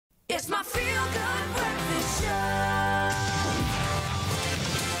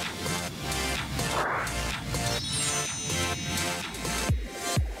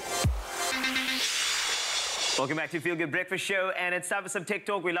Welcome back to Feel Good Breakfast Show, and it's time for some tech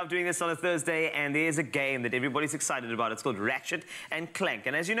talk. We love doing this on a Thursday, and there's a game that everybody's excited about. It's called Ratchet and Clank,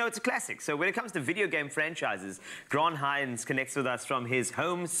 and as you know, it's a classic. So when it comes to video game franchises, Grant Hines connects with us from his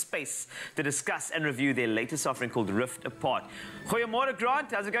home space to discuss and review their latest offering called Rift Apart. Goeiemorgen,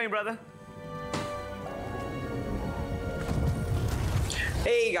 Grant. How's it going, brother?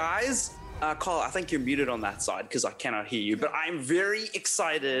 Hey guys, Carl, I think you're muted on that side because I cannot hear you, but I'm very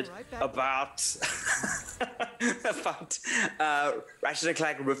excited about Ratchet and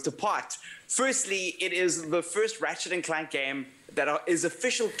Clank Rift Apart. Firstly, it is the first Ratchet and Clank game that is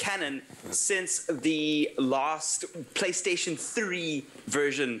official canon since the last PlayStation 3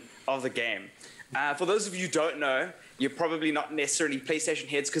 version of the game. For those of you who don't know, you're probably not necessarily PlayStation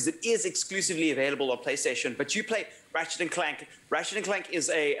heads because it is exclusively available on PlayStation, but you play Ratchet and Clank. Ratchet and Clank is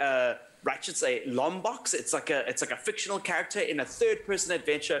Ratchet's a Lombox. It's like a fictional character in a third-person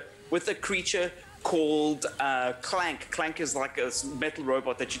adventure with a creature called Clank. Clank is like a metal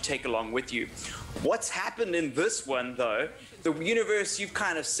robot that you take along with you. What's happened in this one, though, the universe you've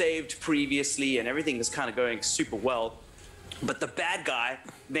kind of saved previously and everything is kind of going super well, but the bad guy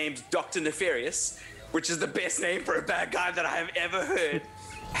named Dr. Nefarious, which is the best name for a bad guy that I have ever heard,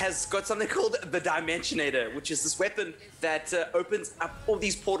 has got something called the Dimensionator, which is this weapon that opens up all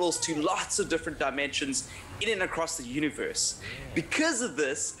these portals to lots of different dimensions in and across the universe. Because of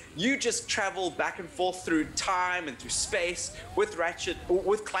this, you just travel back and forth through time and through space with Ratchet, or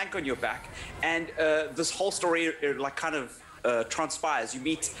with Clank on your back, and this whole story transpires. You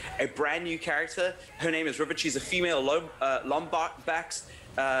meet a brand new character. Her name is Rivet. She's a female Lombax.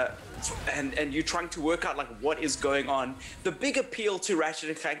 And you're trying to work out like what is going on. The big appeal to Ratchet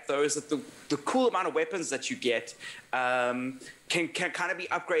and Clank, though, is that the cool amount of weapons that you get can kind of be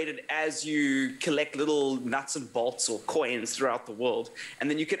upgraded as you collect little nuts and bolts or coins throughout the world, and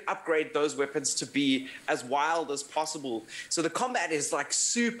then you can upgrade those weapons to be as wild as possible. So the combat is like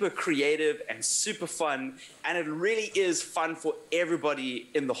super creative and super fun, and it really is fun for everybody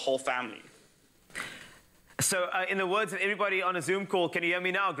in the whole family. So, in the words of everybody on a Zoom call, can you hear me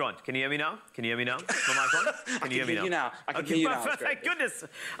now, Grant? Can you hear me now? Can you hear me now? Am I on? Can you hear me now? I can hear you now. Thank goodness.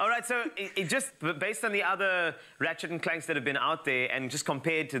 All right, so just based on the other Ratchet and Clanks that have been out there, and just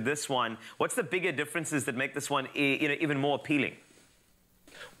compared to this one, what's the bigger differences that make this one, even more appealing?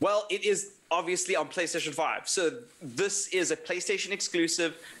 Well, it is obviously on PlayStation 5. So this is a PlayStation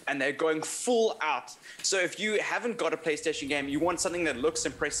exclusive, and they're going full out. So if you haven't got a PlayStation game, you want something that looks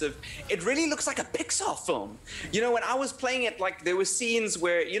impressive, it really looks like a Pixar film. You know, when I was playing it, like, there were scenes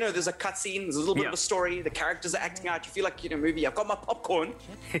where, you know, there's a cutscene, there's a little bit of a story, the characters are acting out, you feel like you're in a movie. I've got my popcorn,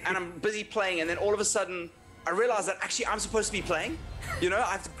 and I'm busy playing, and then all of a sudden, I realized that actually I'm supposed to be playing. You know,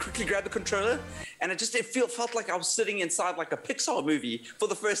 I have to quickly grab the controller, and it felt like I was sitting inside like a Pixar movie for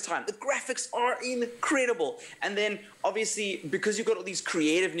the first time. The graphics are incredible. And then, obviously, because you've got all these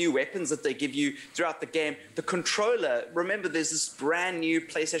creative new weapons that they give you throughout the game, the controller, remember there's this brand new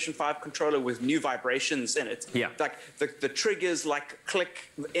PlayStation 5 controller with new vibrations in it. Yeah. Like the triggers like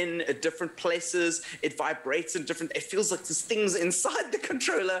click in at different places. It vibrates in different, it feels like there's things inside the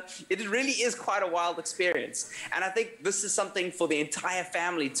controller. It really is quite a wild experience. And I think this is something for the entire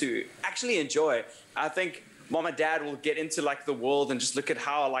family to actually enjoy. I think mom and dad will get into like the world and just look at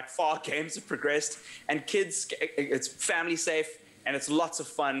how like far games have progressed, and kids, it's family safe and it's lots of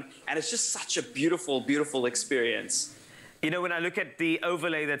fun, and it's just such a beautiful, beautiful experience. You know, when I look at the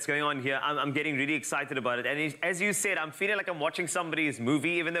overlay that's going on here, I'm getting really excited about it. And as you said, I'm feeling like I'm watching somebody's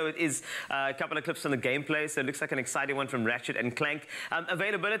movie, even though it is a couple of clips from the gameplay. So it looks like an exciting one from Ratchet and Clank.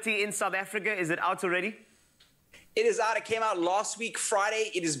 Availability in South Africa, is it out already? It is out. It came out last week,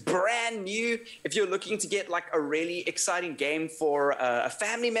 Friday. It is brand new. If you're looking to get like a really exciting game for a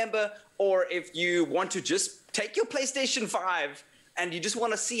family member, or if you want to just take your PlayStation 5 and you just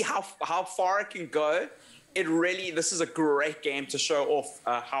want to see how far it can go, this is a great game to show off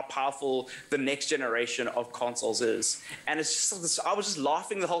how powerful the next generation of consoles is. And it's just, I was just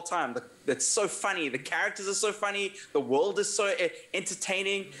laughing the whole time. It's so funny. The characters are so funny. The world is so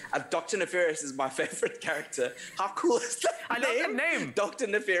entertaining. Dr. Nefarious is my favorite character. How cool is that I love that name. Dr.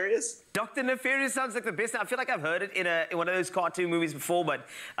 Nefarious. Dr. Nefarious sounds like the best. I feel like I've heard it in one of those cartoon movies before, but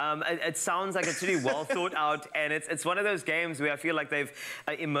it sounds like it's really well thought out, and it's one of those games where I feel like they've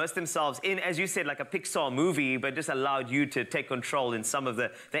immersed themselves in, as you said, like a Pixar movie, but just allowed you to take control in some of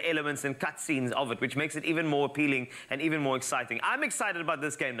the elements and cutscenes of it, which makes it even more appealing and even more exciting. I'm excited about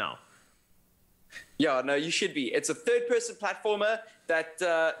this game now. Yeah, no, you should be. It's a third-person platformer that,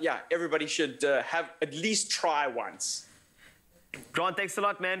 everybody should have at least try once. Grant, thanks a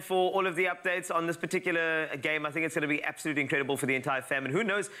lot, man, for all of the updates on this particular game. I think it's going to be absolutely incredible for the entire family. Who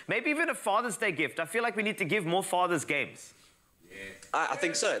knows, maybe even a Father's Day gift. I feel like we need to give more Father's games. I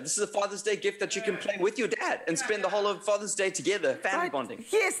think so. This is a Father's Day gift that you can play with your dad and spend the whole of Father's Day together, family bonding.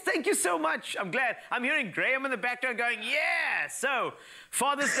 Yes, thank you so much. I'm glad. I'm hearing Graham in the background going, yeah! So,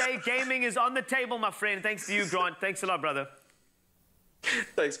 Father's Day gaming is on the table, my friend. Thanks to you, Grant. Thanks a lot, brother.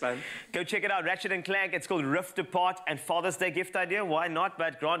 Thanks, man. Go check it out, Ratchet and Clank. It's called Rift Apart and Father's Day gift idea. Why not?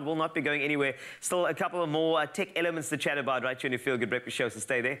 But Grant will not be going anywhere. Still a couple of more tech elements to chat about right here on your Feel Good Breakfast Show, so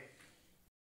stay there.